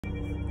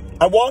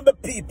I want the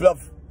people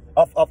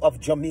of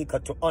Jamaica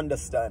to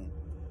understand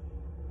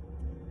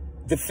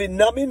the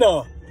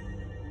phenomena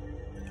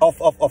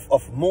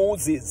of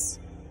Moses'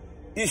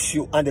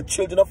 issue and the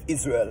children of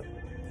Israel.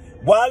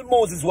 While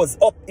Moses was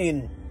up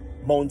in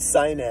Mount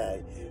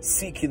Sinai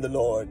seeking the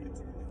Lord,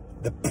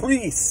 the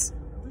priest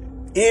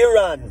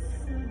Aaron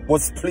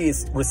was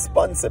placed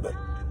responsible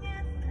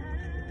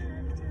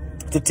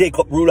to take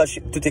up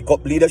rulership, to take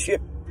up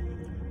leadership.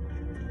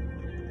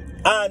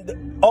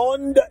 And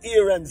under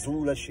Aaron's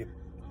rulership,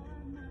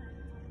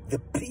 the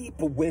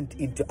people went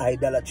into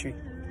idolatry.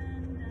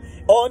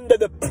 Under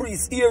the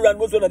priest, Aaron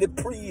was one of the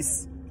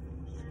priests.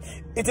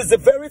 It is the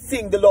very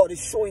thing the Lord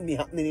is showing me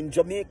happening in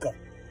Jamaica.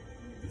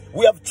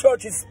 We have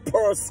churches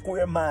per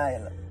square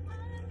mile.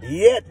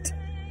 Yet,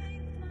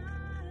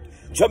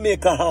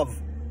 Jamaica have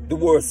the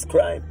worst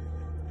crime.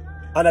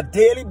 On a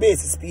daily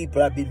basis,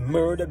 people have been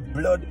murdered.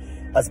 Blood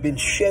has been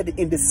shed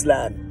in this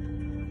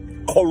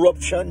land.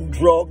 Corruption,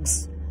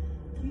 drugs,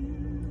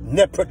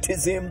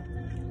 nepotism,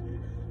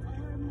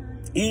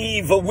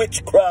 evil,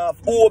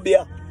 witchcraft,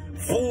 obeah,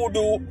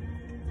 voodoo,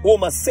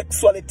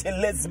 homosexuality,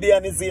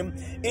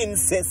 lesbianism,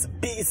 incest,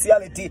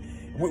 bestiality.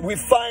 We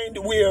find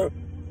where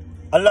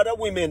a lot of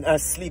women are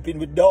sleeping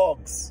with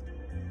dogs.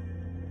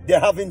 They're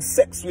having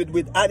sex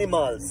with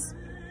animals.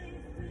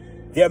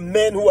 There are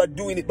men who are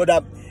doing it, but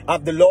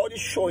the Lord is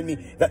showing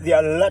me that there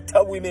are a lot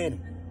of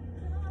women.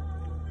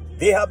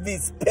 They have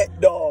these pet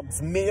dogs,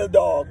 male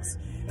dogs,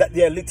 that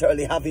they are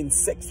literally having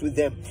sex with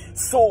them.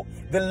 So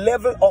the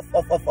level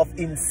of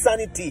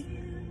insanity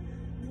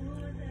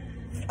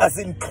has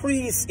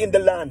increased in the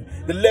land.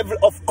 The level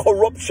of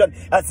corruption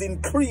has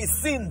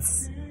increased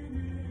since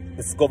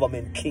this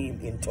government came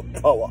into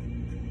power.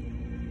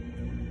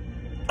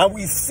 And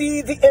we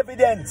see the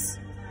evidence.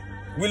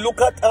 We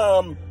look at,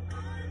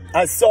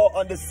 I saw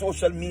on the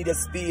social media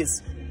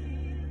space,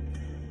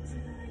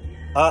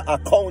 a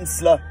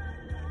counselor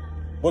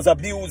was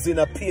abusing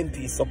a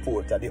PNP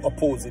supporter, the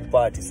opposing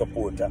party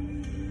supporter.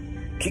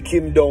 Kick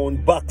him down,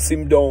 box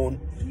him down,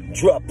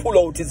 pull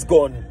out his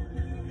gun.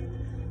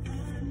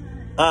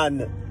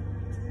 And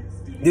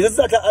this is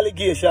not an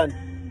allegation.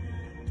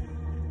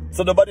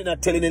 So nobody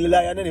not telling any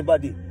lie on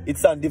anybody.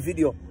 It's on the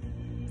video.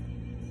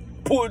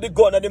 Pulled the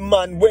gun and the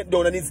man went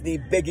down on his knee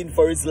begging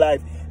for his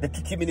life. They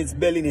kick him in his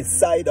belly, in his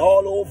side,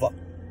 all over.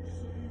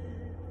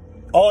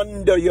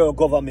 Under your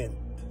government.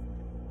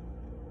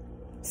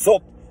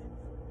 So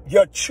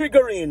you're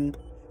triggering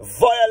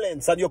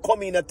violence and you're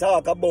coming and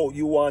talk about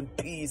you want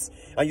peace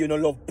and you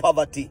don't love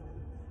poverty.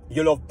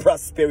 You love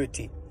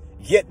prosperity.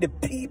 Yet the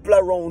people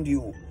around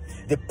you,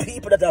 the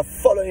people that are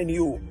following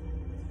you,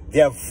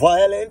 they are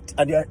violent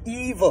and they are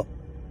evil.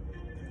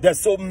 They're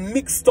so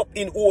mixed up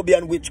in obeah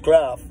and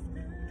witchcraft.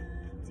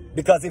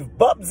 Because if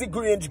Babsy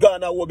Grange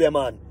gone a obeah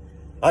man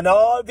and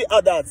all the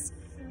others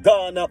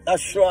gone up a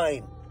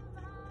shrine,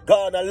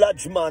 gone a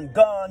lodge man,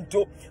 gone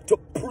to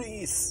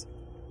priests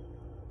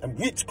and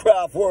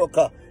witchcraft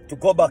worker to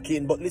go back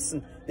in. But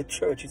listen, the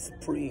church is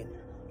praying.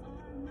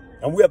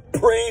 And we are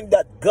praying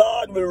that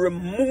God will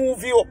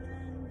remove you.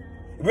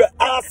 We are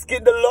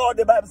asking the Lord.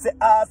 The Bible says,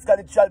 ask and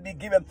it shall be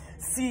given.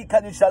 Seek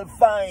and you shall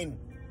find.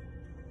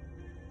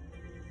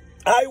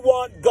 I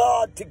want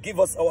God to give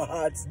us our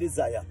heart's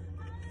desire.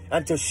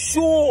 And to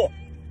show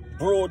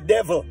bro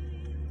devil,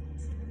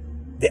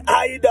 the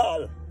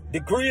idol, the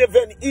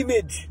graven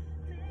image.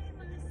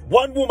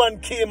 One woman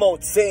came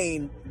out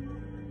saying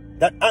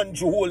that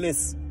Andrew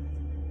Holness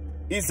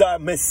is our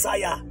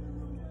Messiah.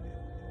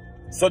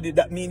 So did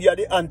that mean you're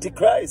the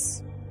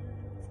Antichrist?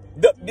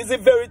 This is the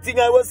very thing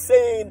I was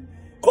saying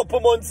a couple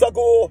months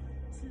ago.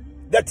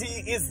 That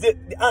he is the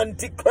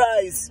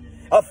Antichrist.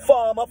 A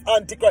form of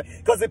Antichrist.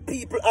 Because the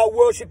people are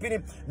worshipping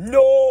him.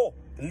 No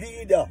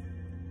leader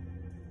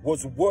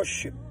was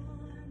worshipped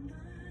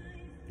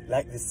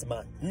like this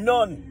man.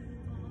 None.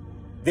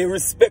 They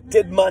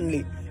respected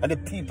Manly. And the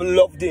people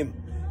loved him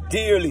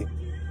dearly.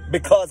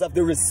 Because of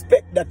the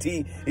respect that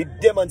he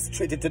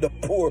demonstrated to the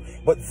poor.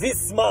 But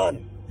this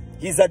man,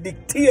 he's a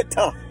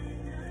dictator.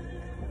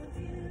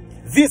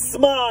 This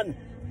man,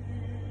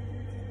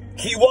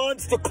 he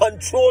wants to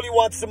control, he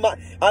wants to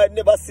I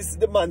never seen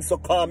the man so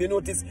calm. You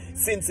notice,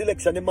 since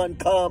election, the man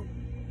calm.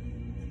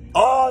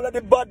 All of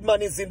the bad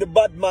man is in the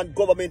bad man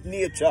government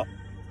nature.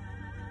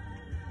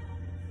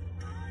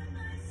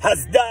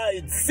 Has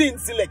died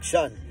since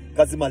election.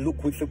 Because the man look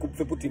if you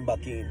put him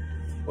back in.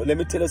 But let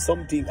me tell you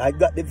something. I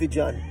got the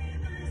vision.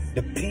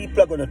 The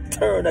people are going to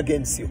turn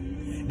against you.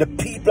 The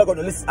people are going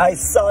to listen. I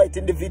saw it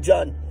in the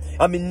vision.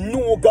 I mean,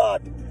 no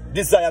God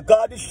desire.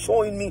 God is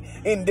showing me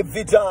in the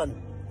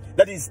vision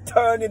that He's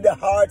turning the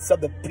hearts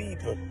of the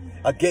people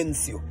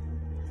against you.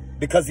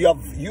 Because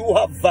you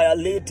have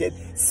violated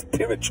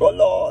spiritual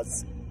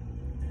laws.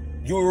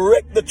 You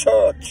wrecked the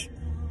church.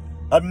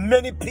 And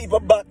many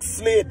people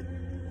backslid.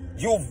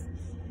 You've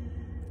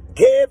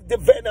gave the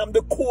venom,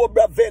 the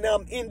cobra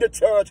venom in the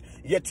church,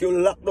 yet you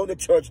locked down the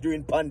church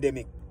during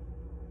pandemic.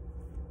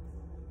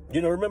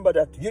 You know, remember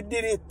that? You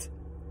did it.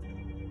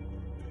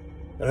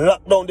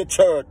 Locked down the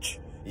church,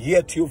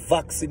 yet you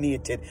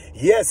vaccinated.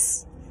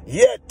 Yes,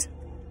 Yet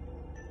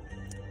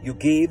you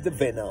gave the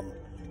venom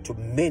to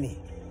many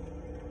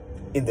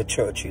in the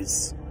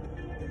churches.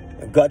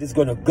 And God is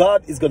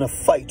gonna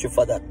fight you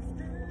for that.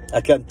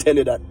 I can tell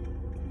you that.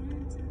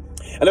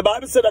 And the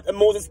Bible said that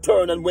Moses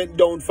turned and went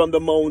down from the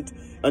mount,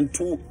 and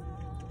two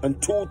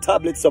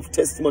tablets of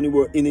testimony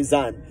were in his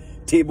hand.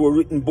 Tables were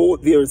written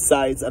both their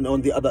sides, and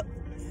on the other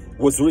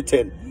was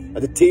written. And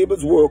the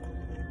tables were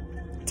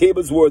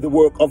the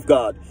work of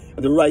God,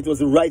 and the right was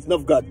the writing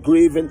of God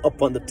graven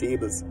upon the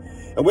tables.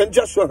 And when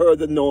Joshua heard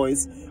the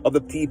noise of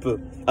the people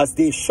as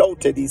they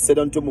shouted, he said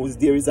unto Moses,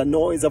 there is a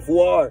noise of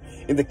war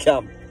in the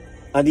camp.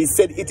 And he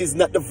said, it is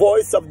not the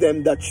voice of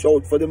them that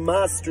shout for the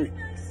mastery.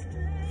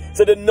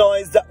 So the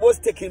noise that was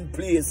taking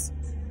place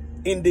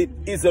in the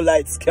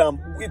Israelites' camp,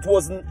 it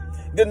wasn't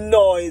the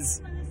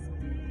noise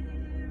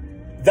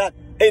that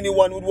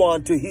anyone would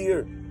want to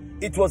hear.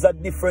 It was a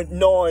different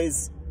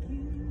noise.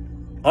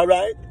 All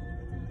right?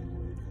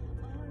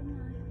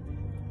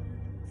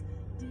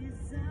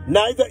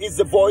 Neither is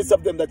the voice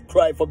of them that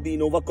cry for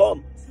being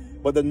overcome,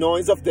 but the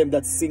noise of them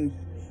that sing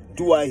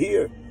do I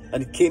hear.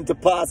 And it came to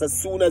pass, as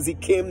soon as he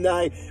came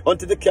nigh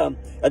unto the camp,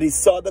 and he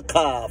saw the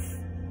calf,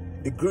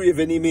 the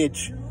graven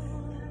image,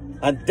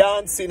 and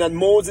dancing, and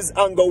Moses'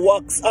 anger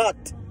waxed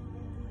hot.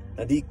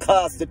 And he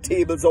cast the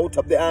tables out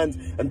of the hands,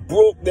 and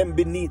broke them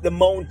beneath the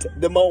mount.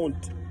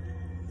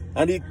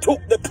 And he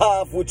took the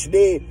calf which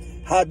they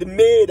had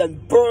made,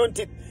 and burnt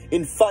it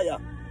in fire,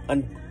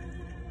 and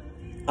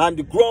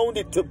ground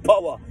it to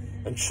powder,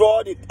 and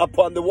trod it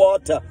upon the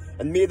water,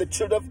 and made the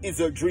children of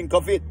Israel drink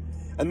of it.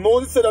 And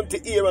Moses said unto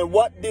Aaron,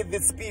 what did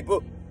this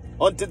people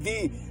unto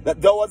thee,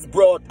 that thou hast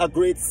brought a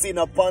great sin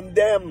upon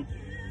them?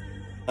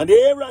 And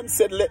Aaron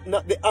said, let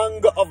not the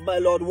anger of my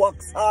Lord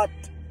wax hot.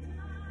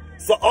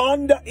 So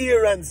under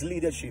Aaron's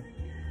leadership,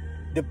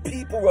 the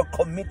people were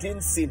committing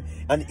sin,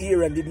 and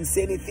Aaron didn't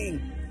say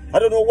anything. I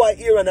don't know why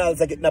Aaron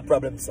also getting a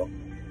problem, so.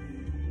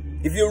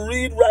 If you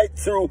read right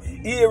through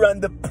Aaron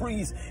the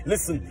priest,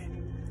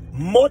 listen,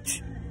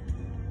 much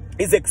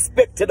is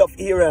expected of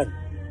Aaron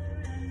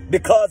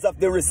because of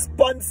the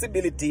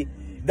responsibility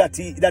that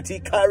he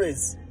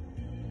carries.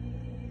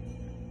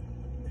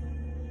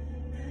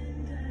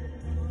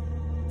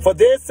 For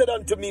they said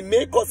unto me,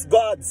 make us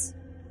gods,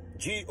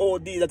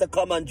 G-O-D, that a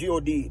common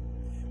G-O-D,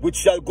 which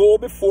shall go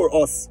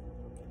before us.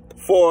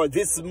 For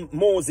this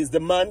Moses,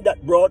 the man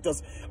that brought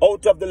us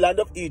out of the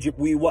land of Egypt,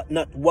 we what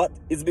not what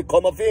is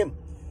become of him.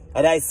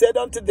 And I said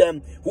unto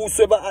them,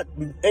 whosoever hath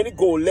any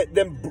gold, let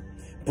them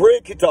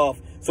break it off.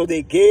 So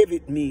they gave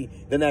it me.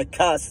 Then I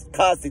cast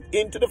it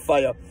into the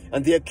fire,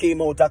 and there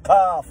came out a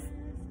calf.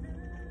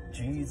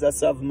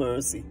 Jesus have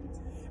mercy.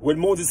 When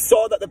Moses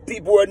saw that the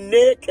people were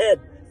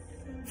naked,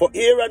 for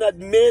Aaron had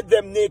made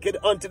them naked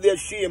unto their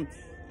shame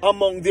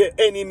among their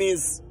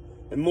enemies.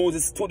 And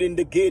Moses stood in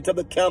the gate of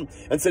the camp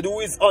and said,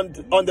 who is on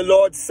the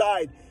Lord's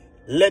side?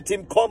 Let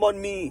him come on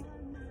me.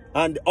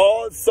 And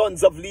all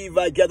sons of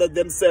Levi gathered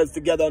themselves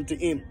together unto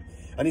him.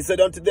 And he said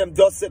unto them,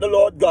 thus said the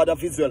Lord God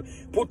of Israel,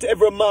 put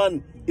every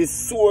man his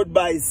sword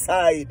by his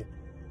side.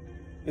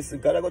 Listen,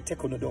 God is going to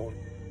take on down.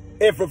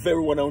 Every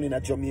one down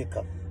in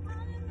Jamaica.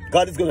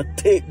 God is going to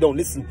take down,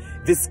 listen,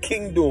 this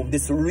kingdom,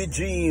 this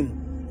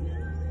regime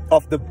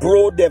of the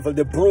bro devil,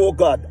 the bro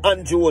God,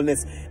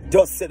 unjewelness.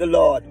 Thus said the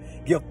Lord,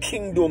 your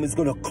kingdom is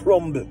going to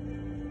crumble.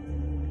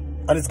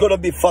 And it's going to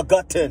be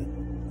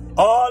forgotten.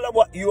 All of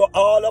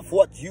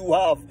what you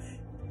have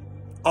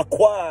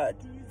acquired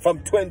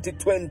from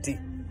 2020,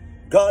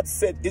 God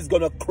said is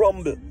going to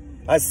crumble.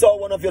 I saw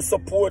one of your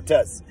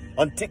supporters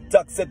on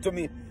TikTok said to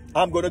me,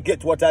 I'm going to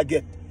get what I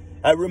get.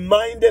 I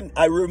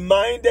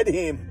reminded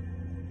him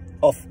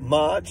of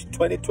March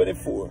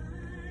 2024.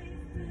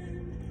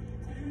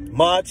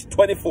 March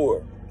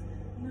 24,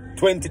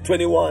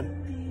 2021.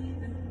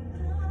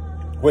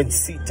 When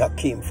Sita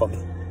came for me.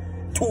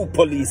 2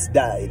 police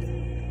died.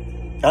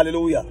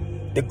 Hallelujah.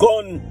 The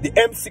gun, the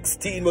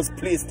M16 was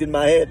placed in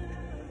my head.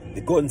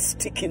 The gun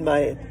stick in my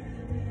head.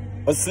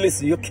 But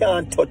listen, you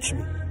can't touch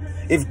me.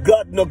 If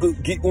God not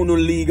give you no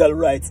legal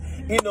rights,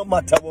 it no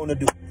matter what I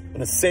do.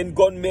 When I send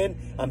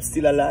gunmen, I'm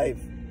still alive.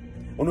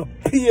 When I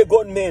pay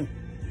gunmen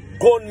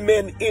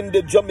in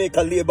the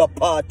Jamaica Labour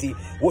Party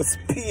was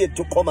paid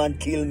to come and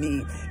kill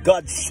me.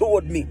 God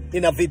showed me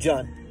in a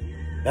vision.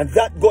 And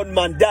that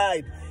gunman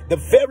died. The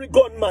very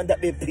gunman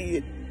that they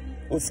paid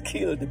was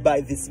killed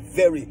by this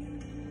very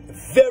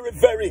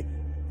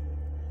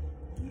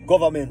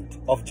government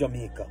of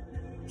Jamaica.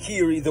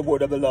 Hear ye the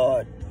word of the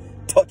Lord.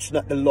 Touch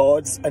not the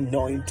Lord's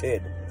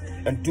anointed,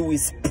 and do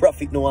his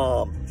prophet no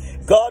harm.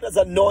 God has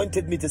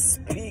anointed me to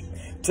speak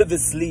to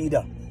this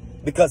leader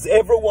because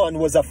everyone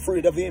was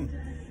afraid of him.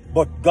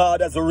 But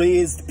God has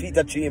raised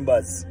Peter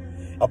Chambers,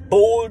 a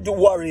bold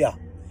warrior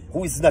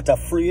who is not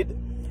afraid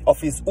of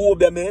his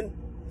Obermen,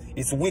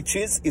 his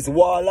witches, his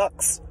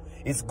warlocks,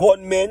 his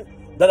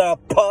gunmen that are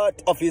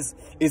part of his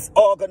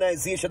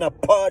organization, a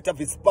part of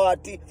his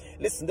party.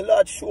 Listen, the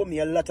Lord showed me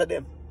a lot of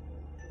them.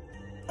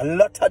 A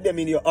lot of them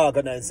in your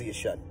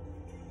organization.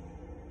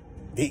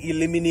 They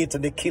eliminate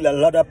and they kill a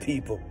lot of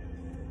people.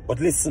 But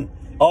listen,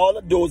 All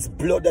of those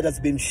blood that has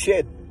been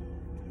shed,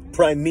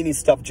 Prime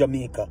Minister of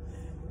Jamaica,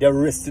 they're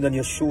resting on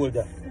your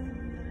shoulder.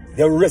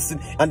 They're resting.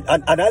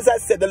 And as I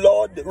said, the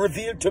Lord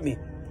revealed to me,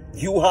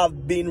 you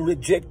have been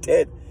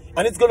rejected.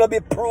 And it's going to be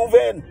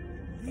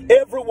proven.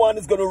 Everyone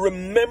is going to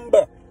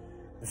remember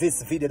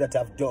this video that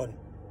I've done.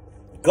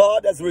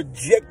 God has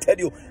rejected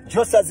you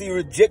just as he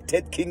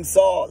rejected King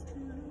Saul.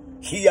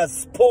 He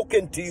has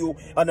spoken to you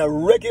on a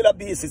regular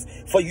basis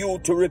for you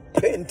to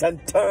repent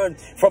and turn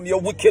from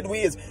your wicked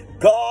ways.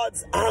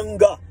 God's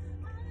anger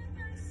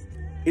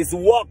is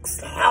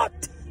waxed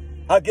hot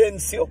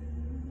against you.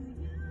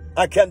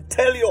 I can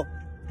tell you,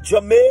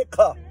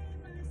 Jamaica,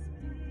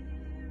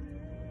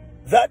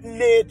 that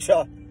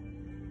nature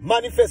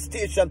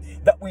manifestation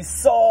that we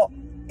saw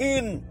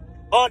in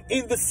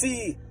the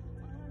sea.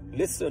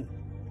 Listen,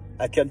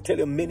 I can tell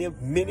you many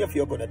of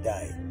you are going to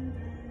die.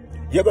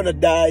 You're going to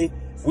die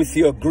with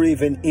your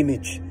graven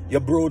image, your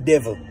bro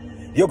devil.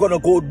 You're going to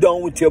go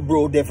down with your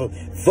bro devil.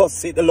 Thus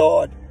saith the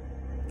Lord.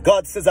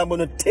 God says, I'm going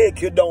to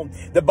take you down.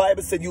 The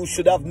Bible said you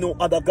should have no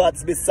other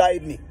gods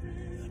beside me.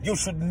 You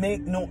should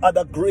make no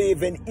other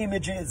graven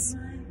images.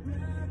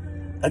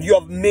 And you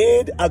have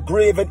made a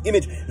graven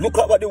image. Look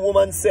at what the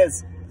woman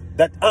says.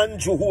 That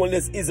Andrew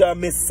Holness is our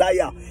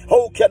Messiah.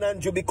 How can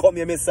Andrew become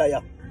your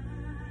Messiah?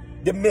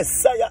 The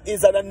Messiah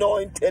is an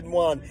anointed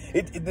one.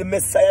 The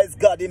Messiah is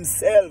God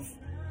himself.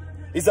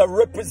 He's a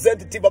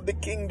representative of the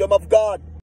kingdom of God.